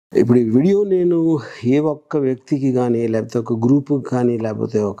ఇప్పుడు ఈ వీడియో నేను ఏ ఒక్క వ్యక్తికి కానీ లేకపోతే ఒక గ్రూప్కి కానీ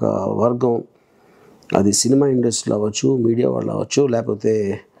లేకపోతే ఒక వర్గం, అది సినిమా ఇండస్ట్రీలో అవ్వచ్చు, మీడియా వాళ్ళు అవ్వచ్చు, లేకపోతే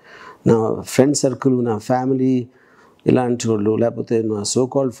నా ఫ్రెండ్ సర్కిల్, నా ఫ్యామిలీ ఇలాంటి వాళ్ళు, లేకపోతే నా సో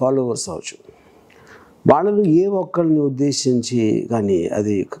కాల్డ్ ఫాలోవర్స్ అవ్వచ్చు, వాళ్ళను ఏ ఒక్కరిని ఉద్దేశించి కానీ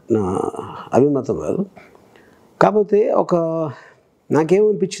అది నా అభిమతం కాదు. కాకపోతే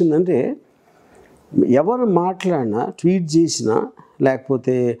నాకేమనిపించిందంటే, ఎవరు మాట్లాడినా, ట్వీట్ చేసినా,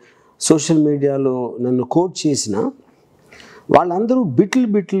 లేకపోతే సోషల్ మీడియాలో నన్ను కోట్ చేసినా, వాళ్ళందరూ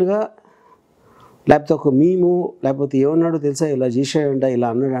బిట్లుగా, లేకపోతే ఒక మీము, లేకపోతే ఏమన్నాడో తెలుసా, ఇలా చేశాడంట, ఇలా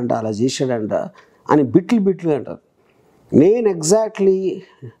అన్నాడంట, అలా చేశాడంట అని బిట్లుగా అంటారు. నేను ఎగ్జాక్ట్లీ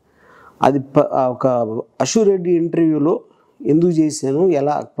అది ఒక అషు రెడ్డి ఇంటర్వ్యూలో ఎందుకు చేశాను,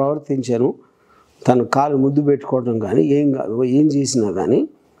 ఎలా ప్రవర్తించాను, తను కాలు ముద్దు పెట్టుకోవడం కానీ ఏం చేసినా కానీ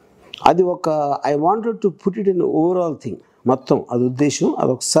అది I wanted to put it in overall thing, మొత్తం అది ఉద్దేశం.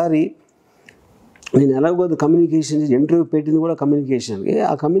 అదొకసారి నేను ఎలాగో కమ్యూనికేషన్ ఇంటర్వ్యూ పెట్టింది కూడా కమ్యూనికేషన్కి,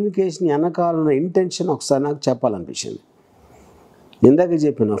 ఆ కమ్యూనికేషన్ వెనకాలన్న ఇంటెన్షన్ ఒకసారి నాకు చెప్పాలనిపించింది. ఇందాక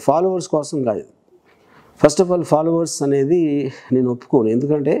చెప్పిన ఫాలోవర్స్ కోసం కాదు. ఫస్ట్ ఆఫ్ ఆల్ ఫాలోవర్స్ అనేది నేను ఒప్పుకోను,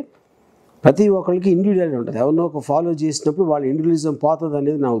 ఎందుకంటే ప్రతి ఒక్కరికి ఇండివిజువాలిటీ ఉంటుంది. ఎవరినో ఒక ఫాలో చేసినప్పుడు వాళ్ళ ఇండివిజువలిజం పోతుంది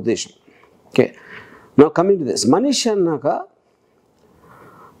అనేది నా ఉద్దేశం. ఓకే, నా కమింగ్ టు దిస్, మనిషి అన్నాక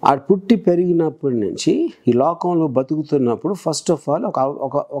ఆడు పుట్టి పెరిగినప్పటి నుంచి ఈ లోకంలో బతుకుతున్నప్పుడు ఫస్ట్ ఆఫ్ ఆల్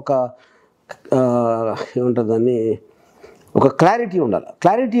ఏముంటుందని ఒక క్లారిటీ ఉండాలి.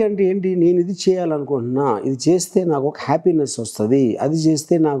 క్లారిటీ అంటే ఏంటి, నేను ఇది చేయాలనుకుంటున్నా, ఇది చేస్తే నాకు ఒక హ్యాపీనెస్ వస్తుంది, అది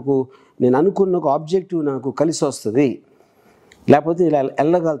చేస్తే నేను అనుకున్న ఒక ఆబ్జెక్టివ్ నాకు కలిసి వస్తుంది, లేకపోతే ఇలా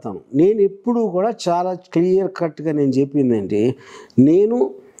వెళ్ళగలుగుతాను. నేను ఎప్పుడూ కూడా చాలా క్లియర్ కట్గా నేను చెప్పింది ఏంటి, నేను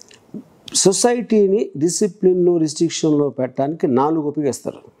సొసైటీని డిసిప్లిన్లో, రిస్ట్రిక్షన్లో పెట్టడానికి 4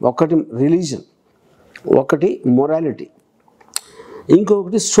 ఉపయోగిస్తారు. ఒకటి రిలీజన్, ఒకటి మొరాలిటీ,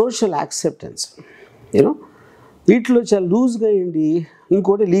 ఇంకొకటి సోషల్ యాక్సెప్టెన్స్. వీటిలో చాలా లూజ్గా ఏంటి,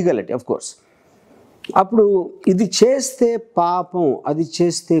 ఇంకోటి లీగాలిటీ ఆఫ్ కోర్స్. అప్పుడు ఇది చేస్తే పాపం, అది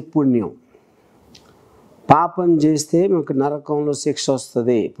చేస్తే పుణ్యం. పాపం చేస్తే మీకు నరకంలో శిక్ష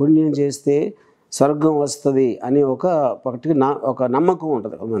వస్తుంది, పుణ్యం చేస్తే స్వర్గం వస్తుంది అని ఒక నమ్మకం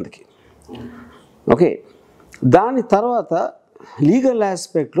ఉంటుంది మందికి. ఓకే, దాని తర్వాత లీగల్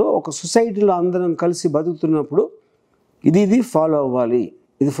ఆస్పెక్ట్లో ఒక సొసైటీలో అందరం కలిసి బతుకుతున్నప్పుడు ఇది ఫాలో అవ్వాలి,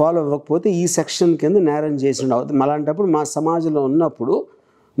 ఇది ఫాలో అవ్వకపోతే ఈ సెక్షన్ కింద నేరం చేసిన అవుతుంది. అలాంటప్పుడు మా సమాజంలో ఉన్నప్పుడు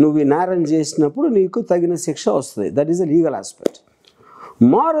నువ్వు ఈ నేరం చేసినప్పుడు నీకు తగిన శిక్ష వస్తుంది. That is the legal aspect.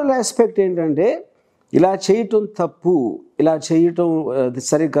 Moral aspect ఏంటంటే, ఇలా చేయటం తప్పు, ఇలా చేయటం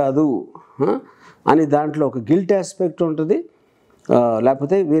సరికాదు అని దాంట్లో ఒక గిల్ట్ ఆస్పెక్ట్ ఉంటుంది,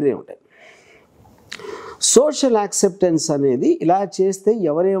 లేకపోతే వేరే ఉంటాయి. సోషల్ యాక్సెప్టెన్స్ అనేది, ఇలా చేస్తే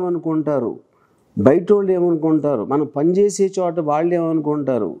ఎవరేమనుకుంటారు, బయట వాళ్ళు ఏమనుకుంటారు, మనం పనిచేసే చోట వాళ్ళు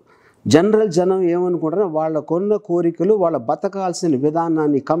ఏమనుకుంటారు, జనం ఏమనుకుంటారు, వాళ్ళకున్న కోరికలు, వాళ్ళ బతకాల్సిన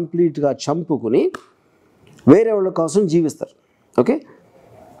విధానాన్ని కంప్లీట్గా చంపుకుని వేరే వాళ్ళ కోసం జీవిస్తారు. ఓకే,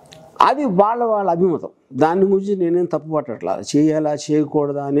 అది వాళ్ళ అభిమతం. దాని గురించి నేనేం తప్పు పట్టట్లా, చేయాలా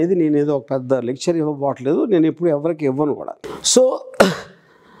చేయకూడదా అనేది నేనేదో ఒక పెద్ద లెక్చర్ ఇవ్వబోట్లేదు, నేను ఎప్పుడు ఎవరికి ఇవ్వను కూడా. సో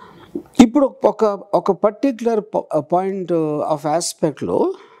ఇప్పుడు ఒక పర్టిక్యులర్ పాయింట్ ఆఫ్ ఆస్పెక్ట్లో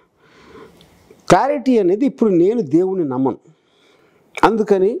క్లారిటీ అనేది, ఇప్పుడు నేను దేవుని నమ్మను,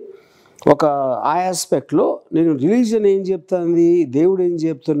 అందుకని ఆ ఆస్పెక్ట్లో నేను రిలీజియన్ ఏం చెప్తుంది, దేవుడు ఏం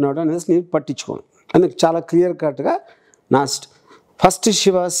చెప్తున్నాడు అనేది నేను పట్టించుకోను. అందుకు చాలా క్లియర్ కట్గా నా ఫస్ట్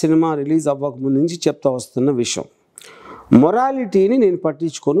శివ సినిమా రిలీజ్ అవ్వకముందు నుంచి చెప్తా వస్తున్న విషయం. మొరాలిటీని నేను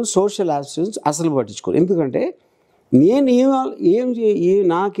పట్టించుకోను, సోషల్ ఆస్పెక్ట్స్ అసలు పట్టించుకోను. ఎందుకంటే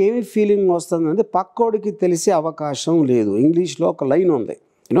నాకేమి ఫీలింగ్ వస్తుందంటే, పక్కోడికి తెలిసే అవకాశం లేదు. ఇంగ్లీష్లో ఒక లైన్ ఉంది,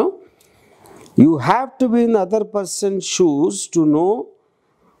 you have to be in the other person shoes to know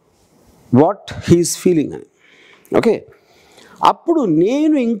what he's feeling అని. ఓకే, అప్పుడు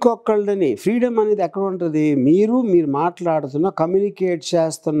నేను ఇంకొకళ్ళని, ఫ్రీడమ్ అనేది ఎక్కడ ఉంటుంది, మీరు మాట్లాడుతున్న, కమ్యూనికేట్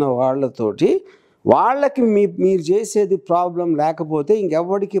చేస్తున్న వాళ్ళతోటి, వాళ్ళకి మీరు చేసేది ప్రాబ్లం లేకపోతే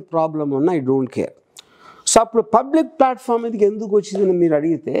ఇంకెవరికి ప్రాబ్లం ఉన్నా ఐ డోంట్ కేర్. సో అప్పుడు పబ్లిక్ ప్లాట్ఫామ్ మీదకి ఎందుకు వచ్చిందని మీరు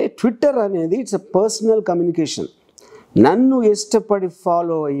అడిగితే, ట్విట్టర్ అనేది ఇట్స్ ఎ పర్సనల్ కమ్యూనికేషన్. నన్ను ఇష్టపడి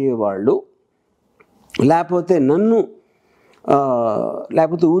ఫాలో అయ్యేవాళ్ళు, లేకపోతే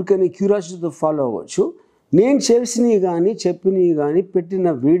లేకపోతే ఊరికని క్యూరియాసిటీతో ఫాలో అవ్వచ్చు. నేను చేసినవి కానీ, చెప్పినవి కానీ, పెట్టిన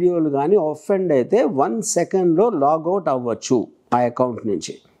వీడియోలు కానీ ఆఫెండ్ అయితే 1 సెకండ్లో లాగౌట్ అవ్వచ్చు ఆ అకౌంట్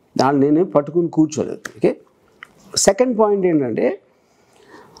నుంచి. దాన్ని నేను పట్టుకుని కూర్చోలేదు. ఓకే, సెకండ్ పాయింట్ ఏంటంటే,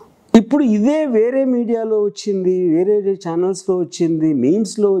 ఇప్పుడు ఇదే వేరే మీడియాలో వచ్చింది, వేరే ఛానల్స్లో వచ్చింది,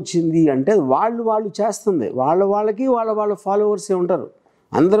 మీమ్స్లో వచ్చింది అంటే వాళ్ళు చేస్తుంది, వాళ్ళకి వాళ్ళ ఫాలోవర్సే ఉంటారు,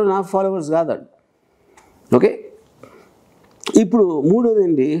 అందరూ నా ఫాలోవర్స్ కాదండి. ఓకే, ఇప్పుడు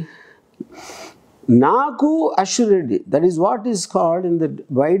మూడోదండి, నాకు Ashu Reddy, that is what is called in the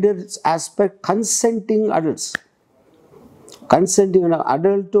wider aspect consenting adults. Consenting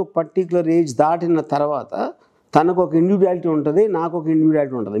adult ఒక పర్టికులర్ ఏజ్ దాటిన తర్వాత తనకు ఒక ఇండివిజువాలిటీ ఉంటుంది, నాకు ఒక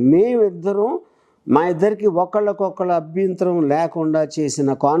ఇండివిజువాలిటీ ఉంటుంది. మేమిద్దరం మా ఇద్దరికి ఒకళ్ళకొకళ్ళ అభ్యంతరం లేకుండా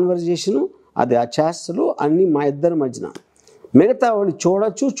చేసిన కాన్వర్జేషను, అది ఆ చేష్టలు అన్నీ మా ఇద్దరి మధ్యన. మిగతా వాళ్ళు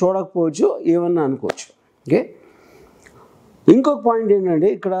చూడొచ్చు, చూడకపోవచ్చు, ఏమన్నా అనుకోవచ్చు. ఓకే. ఇంకొక పాయింట్ ఏంటంటే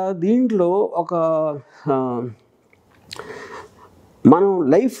ఇక్కడ దీంట్లో ఒక మనం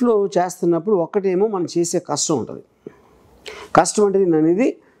లైఫ్లో చేస్తున్నప్పుడు ఒకటేమో మనం చేసే కష్టం ఉంటుంది. కష్టం అంటే అనేది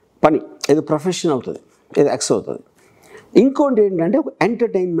పని, ఏదో ప్రొఫెషన్ అవుతుంది, ఏదో ఎక్స్ అవుతుంది. ఇంకోటి ఏంటంటే ఒక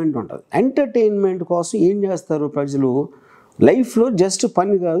ఎంటర్టైన్మెంట్ ఉంటుంది. ఎంటర్టైన్మెంట్ కోసం ఏం చేస్తారు ప్రజలు లైఫ్లో? జస్ట్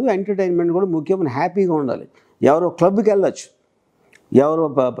పని కాదు, ఎంటర్టైన్మెంట్ కూడా ముఖ్యం. మనం హ్యాపీగా ఉండాలి. ఎవరో క్లబ్కి వెళ్ళొచ్చు,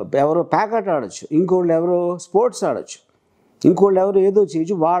 ఎవరో ప్యాకెట్ ఆడచ్చు, ఇంకోళ్ళు ఎవరో స్పోర్ట్స్ ఆడచ్చు, ఇంకోళ్ళు ఎవరు ఏదో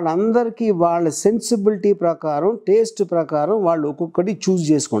చేయొచ్చు. వాళ్ళందరికీ వాళ్ళ సెన్సిబిలిటీ ప్రకారం, టేస్ట్ ప్రకారం వాళ్ళు ఒక్కొక్కటి చూస్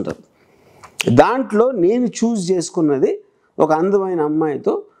చేసుకుంటారు. దాంట్లో నేను చూస్ చేసుకున్నది ఒక అందమైన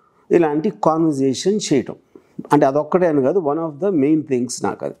అమ్మాయితో ఇలాంటి కాన్వర్జేషన్ చేయటం. అంటే అదొక్కటే అని కాదు, one of the main things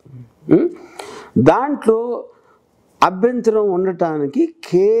నాకు అది. దాంట్లో అభ్యంతరం ఉండటానికి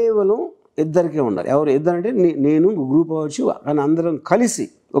కేవలం ఇద్దరికే ఉండాలి. ఎవరు ఇద్దరంటే నేను, గ్రూప్ అవ్వచ్చు, కానీ అందరం కలిసి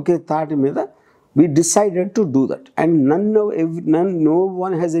ఒకే తాటి మీద we decided to do that, and no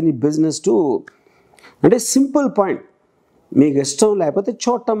one has any business to. అంటే సింపుల్ పాయింట్, మీకు ఇష్టం లేకపోతే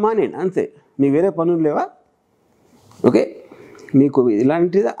చూడటం మానేయండి అంతే. మీ వేరే పనులు లేవా? ఓకే, మీకు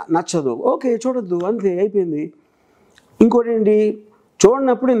ఇలాంటిది నచ్చదు, ఓకే చూడొద్దు, అంతే, అయిపోయింది. ఇంకోటి ఏంటి,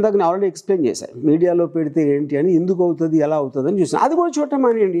 చూడనప్పుడు ఇందాక నేను ఆల్రెడీ ఎక్స్ప్లెయిన్ చేశాను, మీడియాలో పెడితే ఏంటి అని, ఎందుకు అవుతుంది, ఎలా అవుతుంది అని చూసాను. అది కూడా చూడటం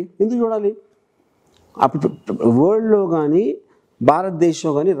మానేయండి. ఎందుకు చూడాలి? అప్పుడు వరల్డ్లో కానీ,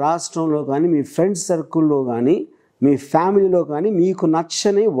 భారతదేశంలో కానీ, రాష్ట్రంలో కానీ, మీ ఫ్రెండ్స్ సర్కిల్లో కానీ, మీ ఫ్యామిలీలో కానీ మీకు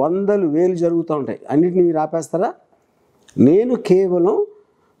నచ్చని 100,000 జరుగుతూ ఉంటాయి. అన్నిటిని మీరు ఆపేస్తారా? నేను కేవలం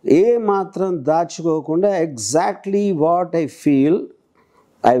ఏ మాత్రం దాచుకోకుండా exactly what I feel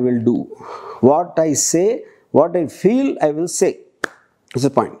I will do, what I say, what I feel I will say. It's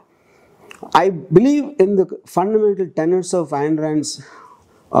a point. I believe in the fundamental tenets of Ayn Rand's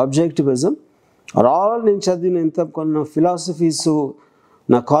objectivism. All నేను చదివిన ఎంత కొన్ని ఫిలాసఫీస్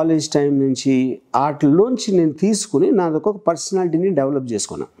నా college time నుంచి వాటిలోంచి నేను తీసుకుని నాదొక పర్సనాలిటీని డెవలప్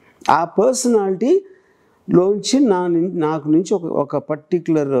చేసుకున్నాను. ఆ పర్సనాలిటీలోంచి నాకు నుంచి ఒక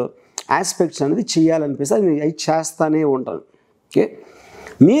పర్టిక్యులర్ ఆస్పెక్ట్స్ అనేది చేయాలనిపిస్తే అది నేను చేస్తానే ఉంటాను. ఓకే,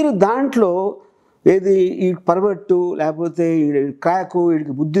 మీరు దాంట్లో ఏది ఈ పర్వట్టు లేకపోతే క్రాకు,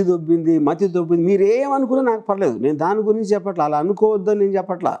 వీడికి బుద్ధి దొబ్బింది, మతి దొబ్బింది, మీరు ఏమనుకున్నా నాకు పర్లేదు, నేను దాని గురించి చెప్పట్లా, అలా అనుకోవద్దని నేను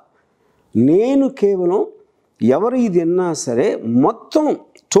చెప్పట్లా. నేను కేవలం ఎవరు ఇది విన్నా సరే మొత్తం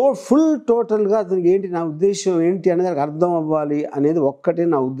ఫుల్ టోటల్గా అతనికి ఏంటి నా ఉద్దేశం ఏంటి అనేది అర్థం అవ్వాలి అనేది ఒక్కటే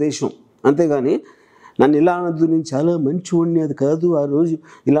నా ఉద్దేశం. అంతేగాని నన్ను ఇలా అనద్దు, నేను చాలా మంచివాడిని, అది కాదు, ఆ రోజు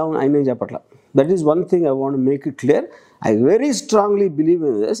ఇలా ఆయన చెప్పట్లా. That is one thing I want make it clear. I very strongly believe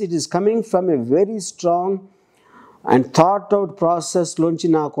in this. It is coming from a very strong and thought out ప్రాసెస్లోంచి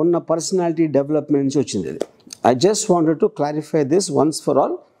నాకున్న పర్సనాలిటీ డెవలప్మెంట్ నుంచి వచ్చింది అది. I just wanted to clarify this once for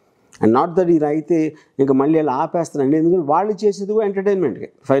all. And not that ఇది అయితే ఇంకా మళ్ళీ అలా ఆపేస్తానండి. ఎందుకంటే వాళ్ళు చేసేది కూడా ఎంటర్టైన్మెంట్కి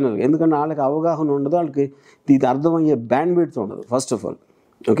ఫైనల్గా. ఎందుకంటే వాళ్ళకి అవగాహన ఉండదు, వాళ్ళకి ఇది అర్థమయ్యే బ్యాండ్ విడ్త్ ఉండదు first of all.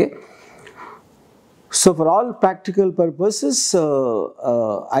 Okay, so for all practical purposes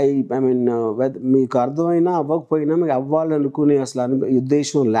I mean మీకు అర్థమైనా అవ్వకపోయినా, మీకు అవ్వాలనుకునే అసలు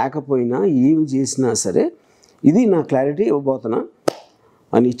ఉద్దేశం లేకపోయినా, ఏమి చేసినా సరే ఇది నా క్లారిటీ ఇవ్వబోతున్నా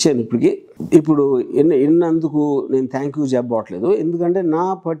అని ఇచ్చాను ఇప్పటికి. ఇప్పుడు ఎన్నందుకు నేను థ్యాంక్ యూ చెప్పట్లేదు, ఎందుకంటే నా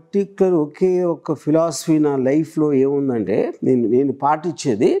పర్టిక్యులర్ ఒకే ఒక్క ఫిలాసఫీ నా లైఫ్లో ఏముందంటే, నేను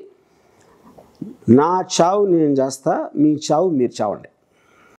పాటించేది నా చావు నేను చేస్తా, మీ చావు మీరు చావండి.